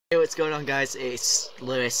what's going on, guys? It's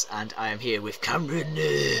Lewis, and I am here with Cameron. I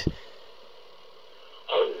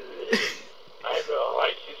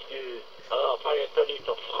studied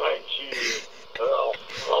the French.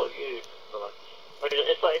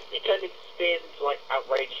 It's like it turned into spins like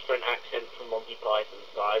outrageous for an accent from Monty Python.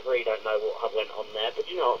 So I really don't know what went on there, but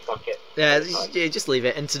you know what? Fuck it. Yeah, just leave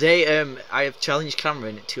it. And today, I have challenged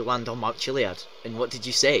Cameron to land on Mount Chilliad. And what did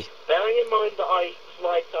you say? Bearing in mind that I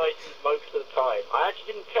fly Titans most of the time, I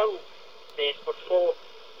actually didn't tell this before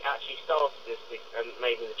we actually started this week and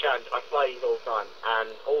made me the challenge. I fly these all the time, and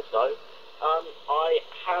also, I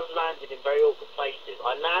have landed in very awkward places.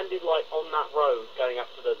 I landed like on that road going up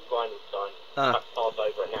to the vinyl sign. I pass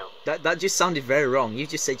over it now. That just sounded very wrong. You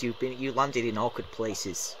just said you landed in awkward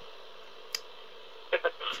places.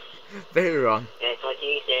 Very wrong. That's what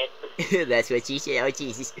you said. That's what you said. Oh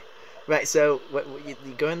Jesus. Right, so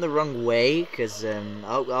you're going the wrong way because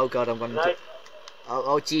oh god, I'm going to.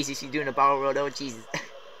 Oh Jesus, you're doing a barrel roll. Oh Jesus.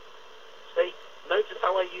 See, notice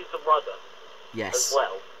how I use the rudder. Yes. As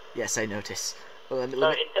well. Yes, I notice. Well, so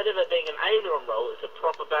instead of it being an aileron roll, it's a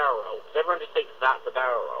proper barrel roll. Because everyone just thinks that's a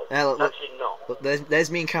barrel roll. It's actually not. Look,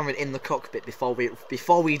 there's me and Cameron in the cockpit before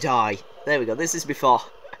we die. There we go. This is before.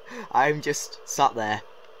 I'm just sat there,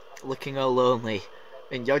 looking all lonely,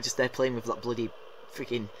 and you're just there playing with that bloody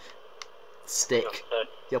freaking stick.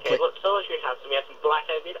 Okay, what solar should we have? So we have some black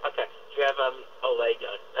ovid. Okay, so we have oh, there you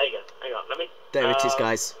go. There you go. Hang on, let me. There it is,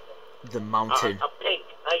 guys. The mountain. A pink.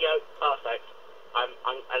 There you go. Perfect.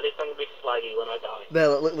 At least I'm gonna be slaggy when I die.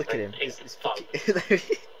 No, look at him. He's fucking...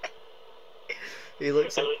 he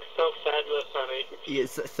looks so fabulous, honey.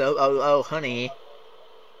 Yes, so oh honey.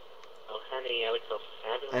 Oh honey, I look so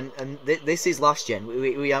fabulous. And this is last gen.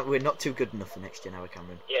 We're not too good enough for next gen, are we,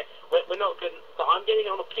 Cameron? Yeah, we're not good. But I'm getting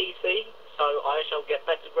on a PC, so I shall get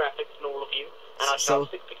better graphics than all of you, and I shall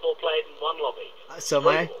have 64 players in one lobby.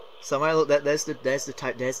 So my look,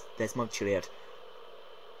 there's Mount Chilliad.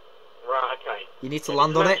 Right, okay. You need to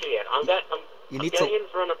land on it. I'm going in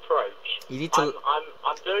for an approach. You need to.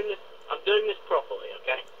 I'm doing this properly,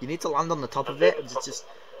 okay? You need to land on the top of it. Just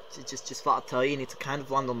thought I'd tell you. You need to kind of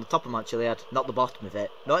land on the top of Mount Chilliad, not the bottom of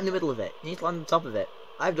it, not in the middle of it. You need to land on the top of it.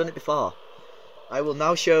 I've done it before. I will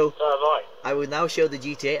now show. So have I. I will now show the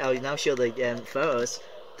GTA. I will now show the photos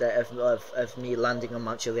of me landing on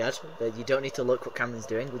Mount Chilliad. But you don't need to look what Cameron's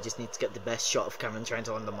doing. We just need to get the best shot of Cameron trying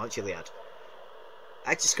to land on Mount Chilliad.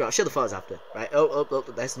 Actually, I'll show the photos after. Right? Oh,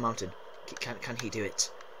 there's the mountain. Can he do it?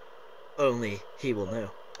 Only he will know.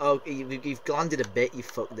 Oh, you've landed a bit. You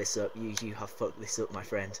fucked this up. You have fucked this up, my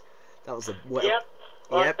friend. That was a well. Yep.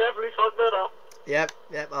 I definitely fucked that up. Yep.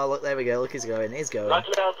 Oh, look, there we go. Look, he's going. He's going.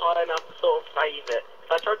 Luckily, I was high enough to sort of save it.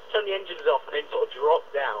 So I tried to turn the engines off and then sort of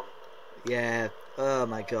drop down. Yeah. Oh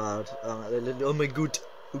my god. Oh my good.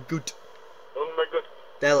 Oh good. Oh my god.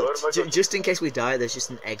 There, look, just in case we die, there's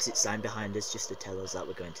just an exit sign behind us just to tell us that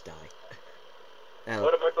we're going to die. There,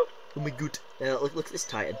 look. Oh my god. There, look at this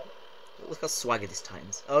Titan. Look how swaggy this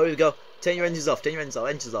Titan's. Oh, here we go. Turn your engines off. Turn your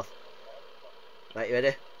engines off. Right, you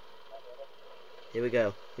ready? Here we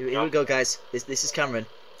go. Here we go, guys. This is Cameron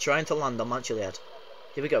trying to land on Mount Chilliad.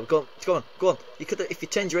 Here we go. Go on. You could, if you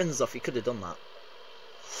turned your engines off, you could have done that.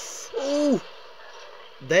 Ooh!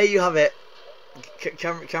 There you have it.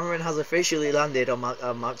 Cameron has officially landed on Mount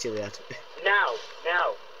Chilliad. Now,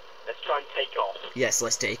 let's try and take off. Yes,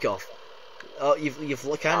 let's take off. Oh, you've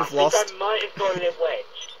kind of lost. I might have got it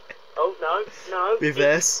wedged. Oh no.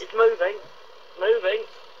 Reverse. It's moving.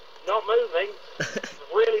 Not moving. It's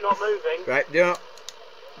really not moving. Right, do not.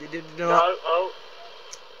 No. Oh.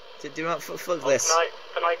 Do not fuck this.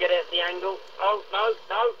 Can I get it at the angle? Oh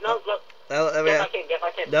no. Look. There we are. Get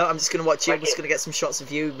back in. No, I'm just gonna watch you. I'm just gonna get some shots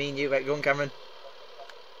of you, me and you. Right, go on, Cameron.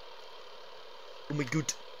 Oh my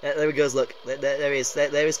god. There he goes, look. There he is.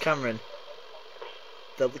 There is Cameron.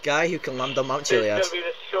 The guy who can land on Mount Chilliad. It's gonna be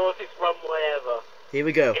the shortest runway ever. Here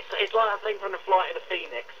we go. It's like that thing from the Flight of the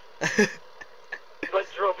Phoenix. It's like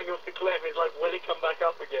dropping off the cliff. It's like, will it come back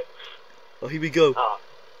up again? Oh, here we go. Ah.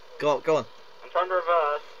 Go on. I'm trying to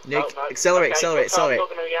reverse. Nick, no. accelerate. I'm not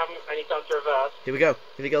going to have any time to reverse. Here we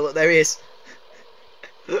go. Look, there he is.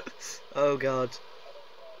 Oh god.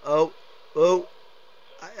 Oh.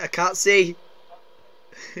 I can't see.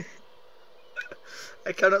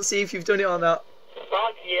 I cannot see if you've done it or not.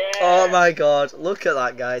 Fuck yeah. Oh my god. Look at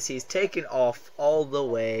that, guys. He's taken off all the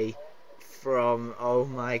way from. Oh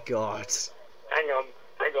my god. Hang on.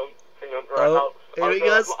 Right, oh, here he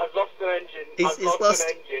goes. I've lost an engine. He's lost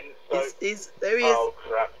an engine. So... There he is. Oh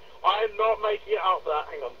crap. I'm not making it up that.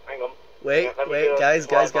 Hang on. Wait, guys.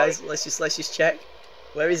 Let's just check.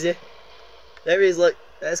 Where is he? There he is. Look,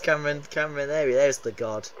 there's Cameron. There's the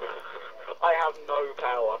god. I have no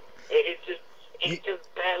power. It's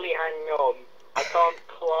just barely hanging on. I can't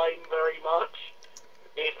climb very much,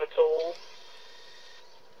 if at all.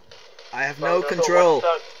 I have no control.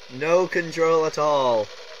 No control at all.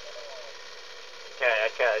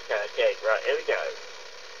 Okay. Right, here we go.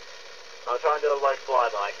 I'll try and do a low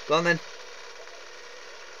flyby. Go on then.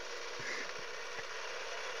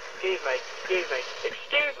 Excuse me.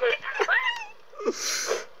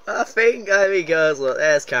 I think there he goes. Look,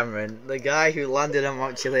 there's Cameron, the guy who landed on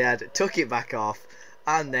Mount Chilliad, took it back off,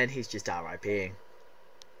 and then he's just RIPing.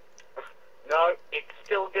 No, it's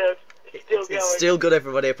still good. It's still going. It's still good,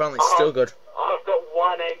 everybody. Apparently, it's still good. I've got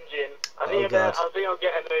one engine. I think I'll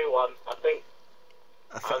get a new one. I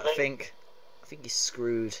think he's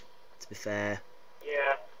screwed. To be fair.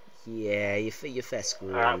 Yeah. Yeah, you're fair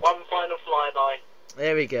screwed. Alright, one final flyby.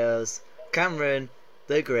 There he goes, Cameron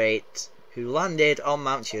the Great, who landed on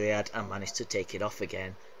Mount Chilliad and managed to take it off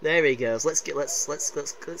again. There he goes. Let's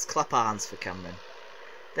clap our hands for Cameron.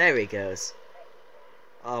 There he goes.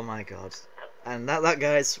 Oh my god. And that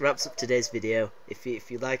guys wraps up today's video. If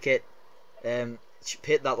you like it,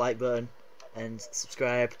 hit that like button and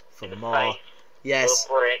subscribe for more. Yes.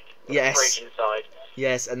 Yes.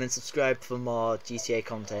 Yes, and then subscribe for more GTA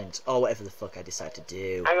content or whatever the fuck I decide to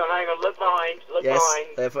do. Hang on, look behind, behind.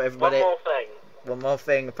 Therefore everybody. One more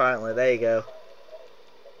thing, apparently. There you go.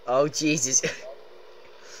 Oh Jesus.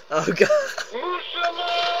 Oh god.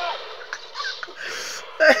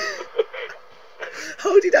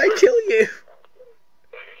 How did I kill you?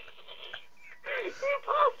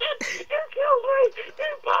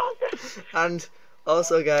 And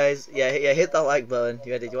also, guys, yeah, hit that like button.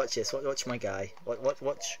 You ready to watch this? Watch my guy.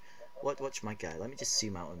 Watch my guy. Let me just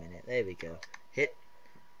zoom out a minute. There we go. Hit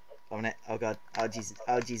on it. Oh god. Oh Jesus.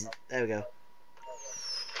 Oh Jesus. There we go.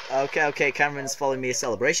 Okay. Cameron's following me a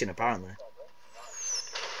celebration, apparently.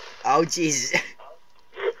 Oh Jesus.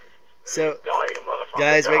 So,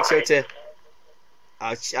 guys, make sure to.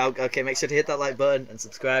 Okay, make sure to hit that like button and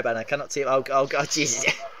subscribe. And I cannot see. Oh god, Jesus.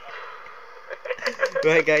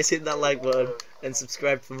 Right, guys, hit that like button and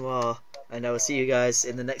subscribe for more. And I will see you guys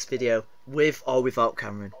in the next video, with or without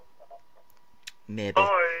Cameron. Maybe.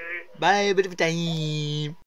 Bye. Bye, bit of time.